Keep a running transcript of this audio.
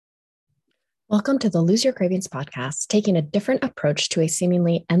Welcome to the Lose Your Cravings podcast, taking a different approach to a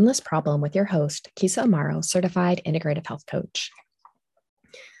seemingly endless problem with your host, Kisa Amaro, certified integrative health coach.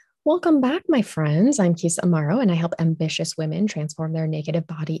 Welcome back, my friends. I'm Kisa Amaro, and I help ambitious women transform their negative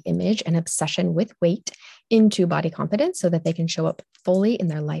body image and obsession with weight into body confidence so that they can show up fully in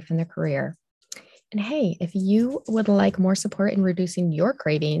their life and their career. And hey, if you would like more support in reducing your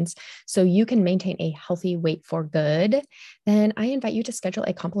cravings so you can maintain a healthy weight for good, then I invite you to schedule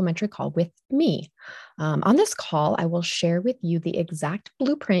a complimentary call with me. On this call, I will share with you the exact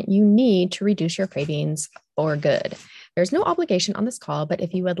blueprint you need to reduce your cravings for good. There's no obligation on this call, but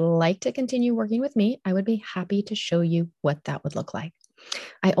if you would like to continue working with me, I would be happy to show you what that would look like.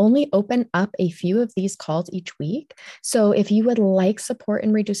 I only open up a few of these calls each week. So if you would like support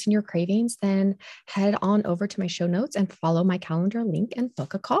in reducing your cravings, then head on over to my show notes and follow my calendar link and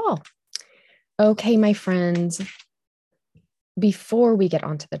book a call. Okay, my friends, before we get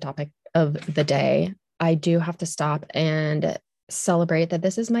onto the topic of the day, I do have to stop and celebrate that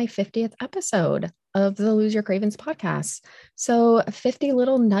this is my 50th episode of the Lose Your Cravings podcast. So 50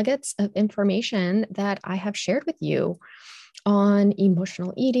 little nuggets of information that I have shared with you on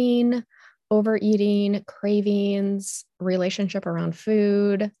emotional eating, overeating, cravings, relationship around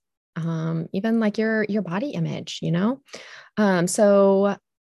food, even like your body image, So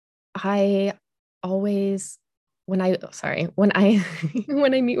I always, when I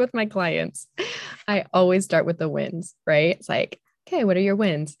when I meet with my clients, I always start with the wins, right? It's like, okay, what are your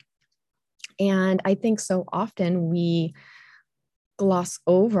wins? And I think so often we gloss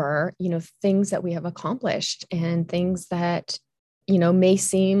over, things that we have accomplished and things that, may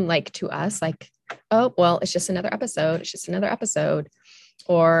seem like to us like, oh, well, it's just another episode. It's just another episode.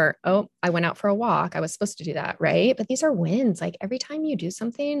 Or, oh, I went out for a walk. I was supposed to do that, right? But these are wins. Like every time you do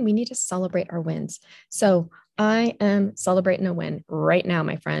something, we need to celebrate our wins. So I am celebrating a win right now,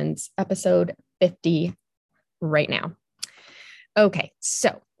 my friends. Episode 50 right now. Okay,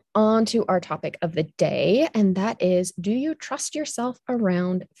 so on to our topic of the day, and that is, do you trust yourself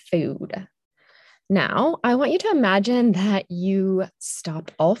around food? Now, I want you to imagine that you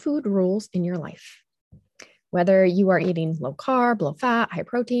stopped all food rules in your life. Whether you are eating low carb, low fat, high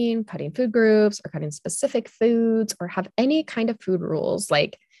protein, cutting food groups, or cutting specific foods, or have any kind of food rules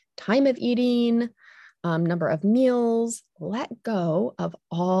like time of eating, number of meals, let go of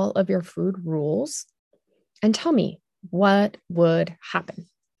all of your food rules and tell me what would happen.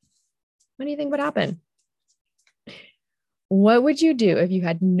 What do you think would happen? What would you do if you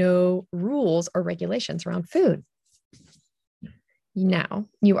had no rules or regulations around food? Now,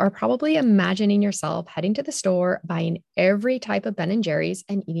 you are probably imagining yourself heading to the store, buying every type of Ben and Jerry's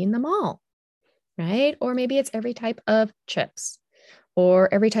and eating them all, right? Or maybe it's every type of chips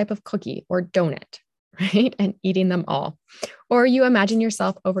or every type of cookie or donut, right? And eating them all. Or you imagine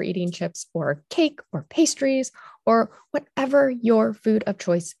yourself overeating chips or cake or pastries or whatever your food of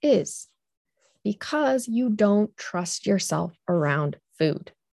choice is, because you don't trust yourself around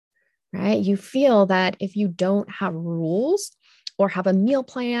food, right? You feel that if you don't have rules or have a meal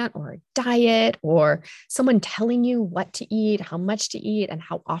plan or a diet or someone telling you what to eat, how much to eat, and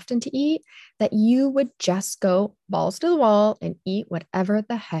how often to eat, that you would just go balls to the wall and eat whatever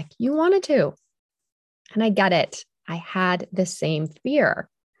the heck you wanted to. And I get it. I had the same fear.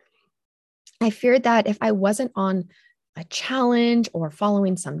 I feared that if I wasn't on a challenge or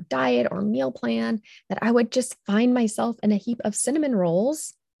following some diet or meal plan, that I would just find myself in a heap of cinnamon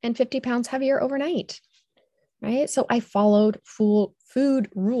rolls and 50 pounds heavier overnight, right? So I followed food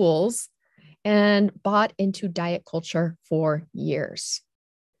rules and bought into diet culture for years.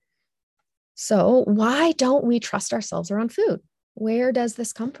 So why don't we trust ourselves around food? Where does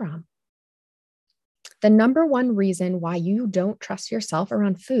this come from? The number one reason why you don't trust yourself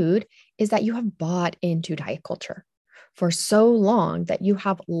around food is that you have bought into diet culture for so long that you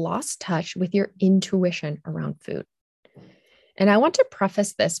have lost touch with your intuition around food. And I want to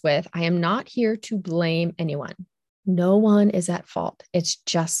preface this with, I am not here to blame anyone. No one is at fault. It's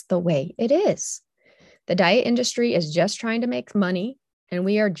just the way it is. The diet industry is just trying to make money, and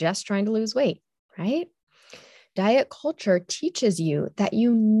we are just trying to lose weight, right? Diet culture teaches you that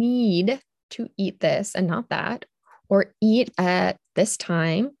you need to eat this and not that, or eat at this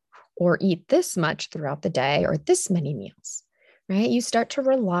time, or eat this much throughout the day, or this many meals, right? You start to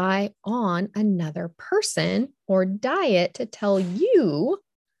rely on another person or diet to tell you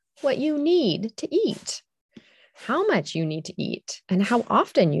what you need to eat, how much you need to eat, and how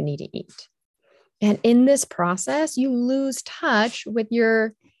often you need to eat. And in this process, you lose touch with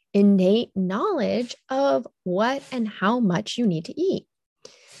your innate knowledge of what and how much you need to eat.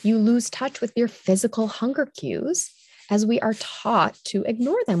 You lose touch with your physical hunger cues as we are taught to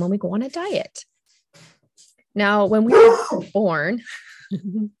ignore them when we go on a diet. Now, when we are born,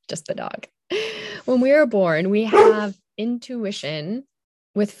 just the dog, when we are born, we have intuition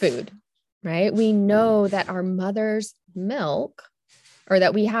with food, right? We know that our mother's milk, or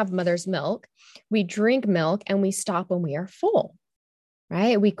that we have mother's milk, we drink milk and we stop when we are full,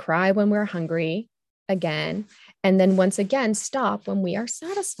 right? We cry when we're hungry again, and then once again, stop when we are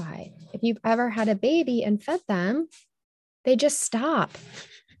satisfied. If you've ever had a baby and fed them, they just stop.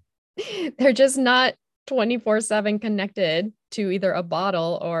 They're just not 24/7 connected to either a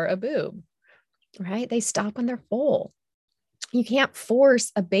bottle or a boob, right? They stop when they're full. You can't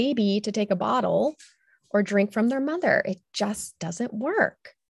force a baby to take a bottle or drink from their mother. It just doesn't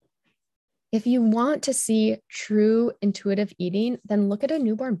work. If you want to see true intuitive eating, then look at a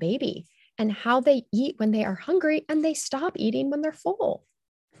newborn baby and how they eat when they are hungry and they stop eating when they're full.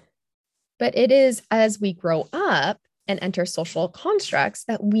 But it is as we grow up and enter social constructs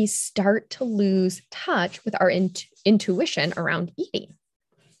that we start to lose touch with our intuition around eating.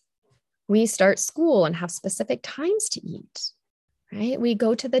 We start school and have specific times to eat, right? We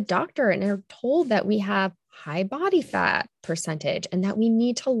go to the doctor and are told that we have high body fat percentage and that we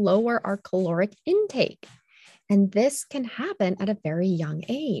need to lower our caloric intake. And this can happen at a very young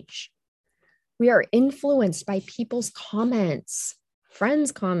age. We are influenced by people's comments,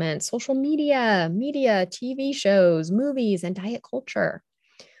 friends' comments, social media, TV shows, movies, and diet culture.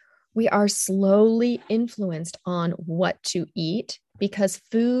 We are slowly influenced on what to eat because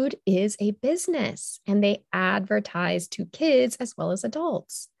food is a business and they advertise to kids as well as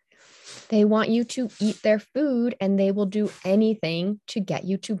adults. They want you to eat their food and they will do anything to get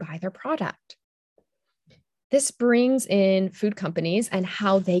you to buy their product. This brings in food companies and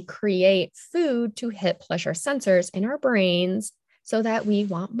how they create food to hit pleasure sensors in our brains so that we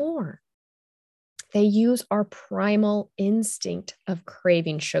want more. They use our primal instinct of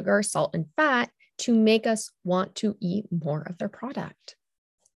craving sugar, salt, and fat to make us want to eat more of their product.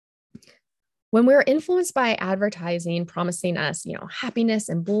 When we're influenced by advertising promising us, happiness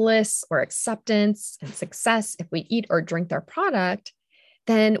and bliss or acceptance and success if we eat or drink their product,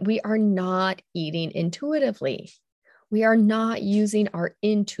 then we are not eating intuitively. We are not using our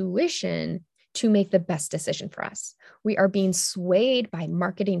intuition to make the best decision for us. We are being swayed by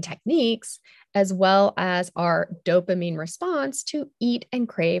marketing techniques as well as our dopamine response to eat and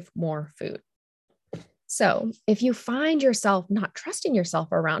crave more food. So if you find yourself not trusting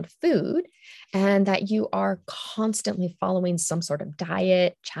yourself around food and that you are constantly following some sort of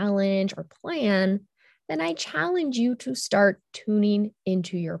diet, challenge, or plan, then I challenge you to start tuning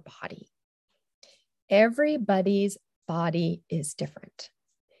into your body. Everybody's body is different,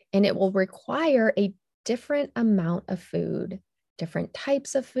 and it will require a different amount of food, different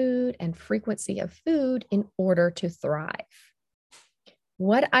types of food, and frequency of food in order to thrive.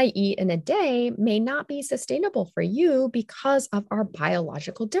 What I eat in a day may not be sustainable for you because of our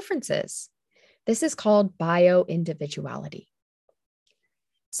biological differences. This is called bioindividuality.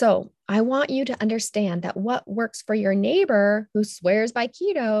 So I want you to understand that what works for your neighbor who swears by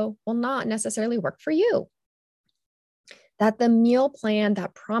keto will not necessarily work for you. That the meal plan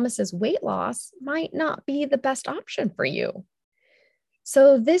that promises weight loss might not be the best option for you.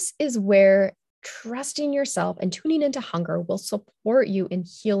 So this is where trusting yourself and tuning into hunger will support you in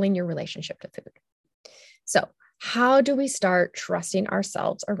healing your relationship to food. So how do we start trusting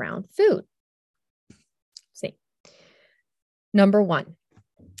ourselves around food? See, number one,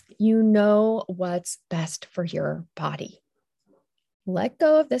 you know what's best for your body. Let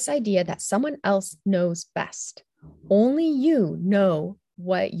go of this idea that someone else knows best. Only you know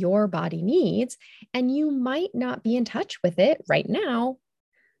what your body needs, and you might not be in touch with it right now,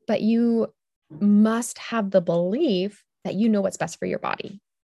 but you must have the belief that you know what's best for your body,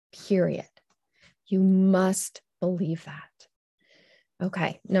 period. You must believe that.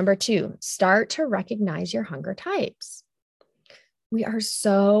 Okay, number two, start to recognize your hunger types. We are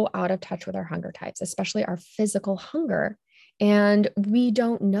so out of touch with our hunger types, especially our physical hunger. And we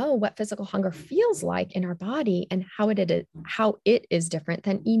don't know what physical hunger feels like in our body and how it is different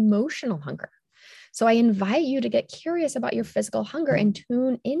than emotional hunger. So I invite you to get curious about your physical hunger and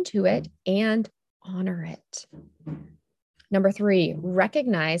tune into it and honor it. Number three,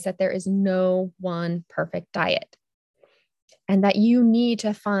 recognize that there is no one perfect diet and that you need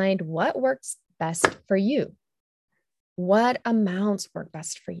to find what works best for you. What amounts work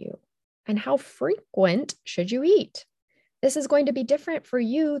best for you? And how frequent should you eat? This is going to be different for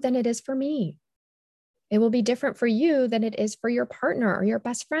you than it is for me. It will be different for you than it is for your partner or your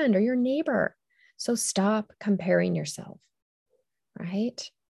best friend or your neighbor. So stop comparing yourself, right?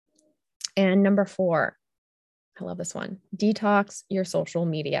 And number four, I love this one. Detox your social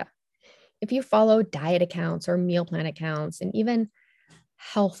media. If you follow diet accounts or meal plan accounts and even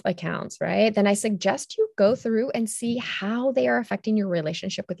health accounts, right? Then I suggest you go through and see how they are affecting your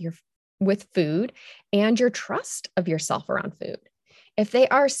relationship with food and your trust of yourself around food. If they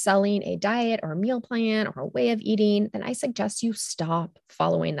are selling a diet or a meal plan or a way of eating, then I suggest you stop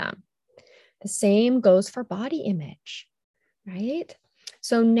following them. The same goes for body image, right?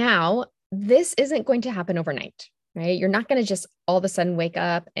 So now this isn't going to happen overnight, right? You're not going to just all of a sudden wake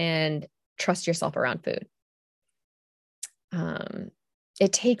up and trust yourself around food.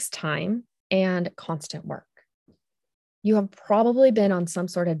 It takes time and constant work. You have probably been on some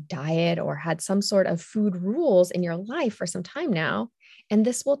sort of diet or had some sort of food rules in your life for some time now, and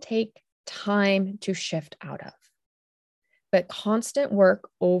this will take time to shift out of. But constant work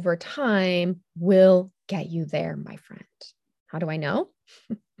over time will get you there, my friend. How do I know?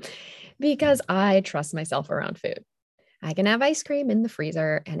 Because I trust myself around food. I can have ice cream in the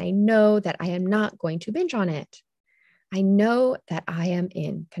freezer, and I know that I am not going to binge on it. I know that I am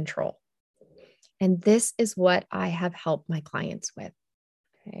in control. And this is what I have helped my clients with.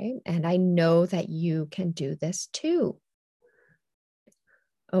 Okay. And I know that you can do this too.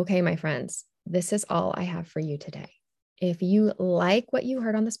 Okay, my friends, this is all I have for you today. If you like what you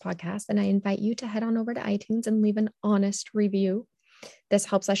heard on this podcast, then I invite you to head on over to iTunes and leave an honest review. This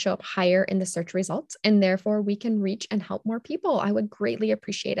helps us show up higher in the search results, and therefore we can reach and help more people. I would greatly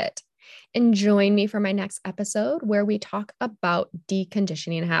appreciate it. And join me for my next episode where we talk about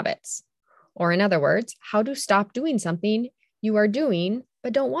deconditioning habits. Or in other words, how to stop doing something you are doing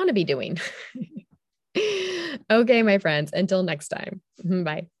but don't want to be doing. Okay, my friends, until next time.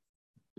 Bye.